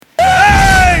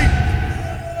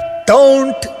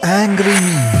Don't angry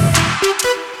me.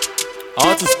 I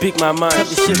want to speak my mind. Tell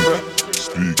me shit, bro.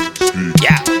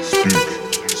 Yeah.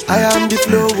 I am the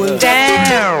Flowolf.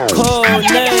 Damn. Cold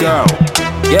name.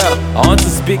 Yeah, I want to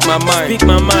speak my mind. Speak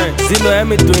my mind. See, no help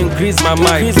me to increase my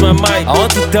mind. Increase my mind. I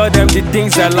want to tell them the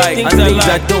things I like and things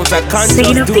I don't. I can't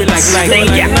just do it like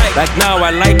now.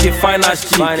 I like it fine as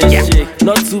chick.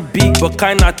 Not too big, but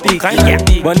kinda thick.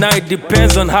 But now it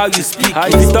depends on how you speak.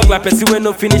 If you talk like person when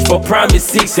no finish for primary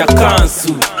 6, you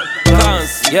cancel.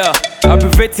 Yeah, I've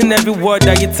been rating every word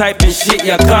that you type and shit.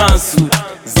 You cancel.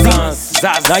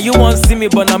 Now you won't see me,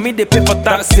 but now me they pay for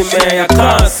taxi, man. You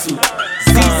cancel.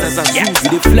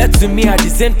 They flex to me at the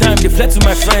same time, they flex to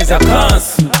my friends. I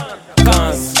cancel.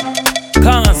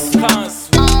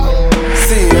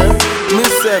 See,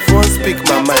 myself won't speak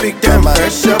my mind. Speak them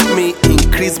fresh up me,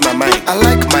 increase my mind. I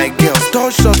like my girls, tall,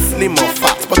 short, slim or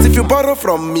fat. But if you borrow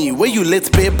from me, where you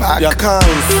let pay back, you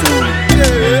cancel.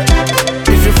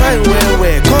 If you find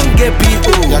where, come get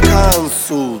people, you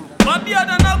cancel.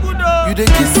 You the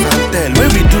kiss and tell, where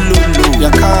we do low,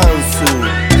 you cancel.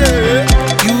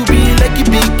 You be like a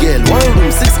big girl, 1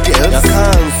 room, 6 girls, you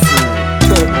cancel.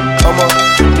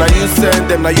 Now you send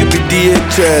them, now you be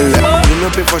DHL. You know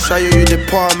pay for shy, you the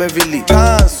palm heavily.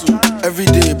 Cancel. Every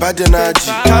day, bad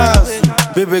energy. Cancel.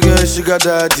 Baby girl, she got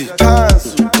daddy.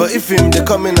 Cancel. But if him, they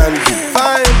come in and do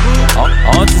fine, boo.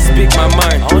 I want to speak my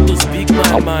mind. I want to speak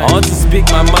my mind. I want to speak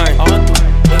my mind.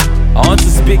 I want to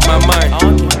speak my mind.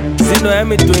 See, no help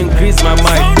me to increase my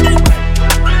mind.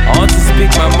 I want to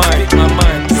speak my mind.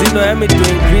 See, no help me to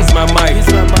increase my mind.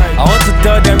 I want to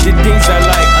tell them the things I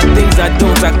like and things I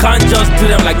don't. I can't just do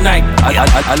them like Nike.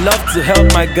 I love to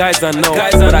help my guys, I know,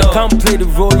 but I can't play the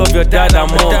role of your dad and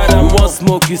mom. You want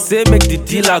smoke, you say make the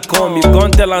dealer come. You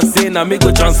can't tell and say now me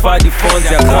go transfer the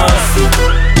funds. You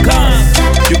can't.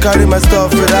 You carry my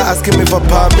stuff without asking me for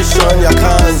permission. You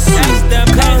can't see.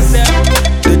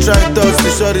 They try toss the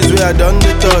short is where I done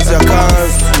the toss. You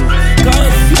can't see.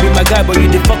 You be my guy, but you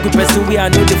the fuck with person we I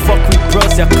know the fuck with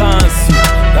bros. You cancel.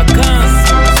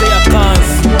 Say you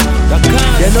cancel.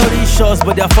 They're not rich shots,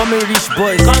 but they're forming rich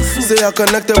boys. Cancel. Say you're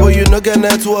connected, but you no get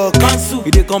network. Cancel.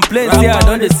 You they complain, say I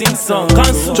don't they sing song.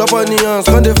 Cancel. Drop on the hands,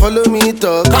 when they follow me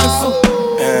talk. Cancel.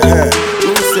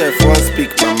 Myself won't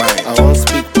speak my mind. I won't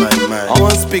speak my mind. I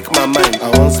won't speak my mind. I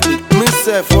won't speak.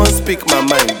 Myself won't speak my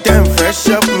mind. Damn fresh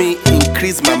up me,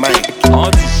 increase my mind. I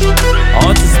want to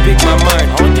speak my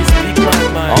mind. I want to speak my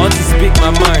mind. I want to speak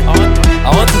my mind. I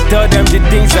want to tell them the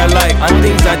things I like and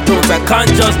things I don't. I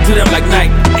can't just do them like Nike.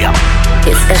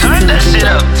 Turn that shit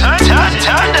up. Turn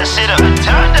that shit up.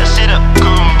 Turn that shit up.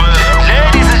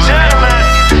 Ladies and gentlemen,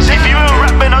 if you ain't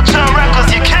rapping on John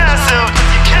Records, you cancel.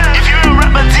 If you ain't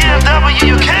rapping DMW,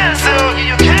 you cancel.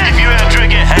 If you ain't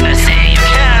drinking Hennessy, you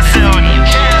cancel.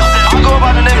 I go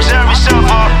by the name Jerry Shuffle,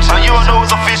 and you all know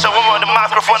it's official. We're on the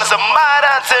microphone. It's a mad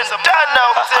anthem. Don't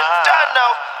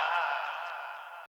know.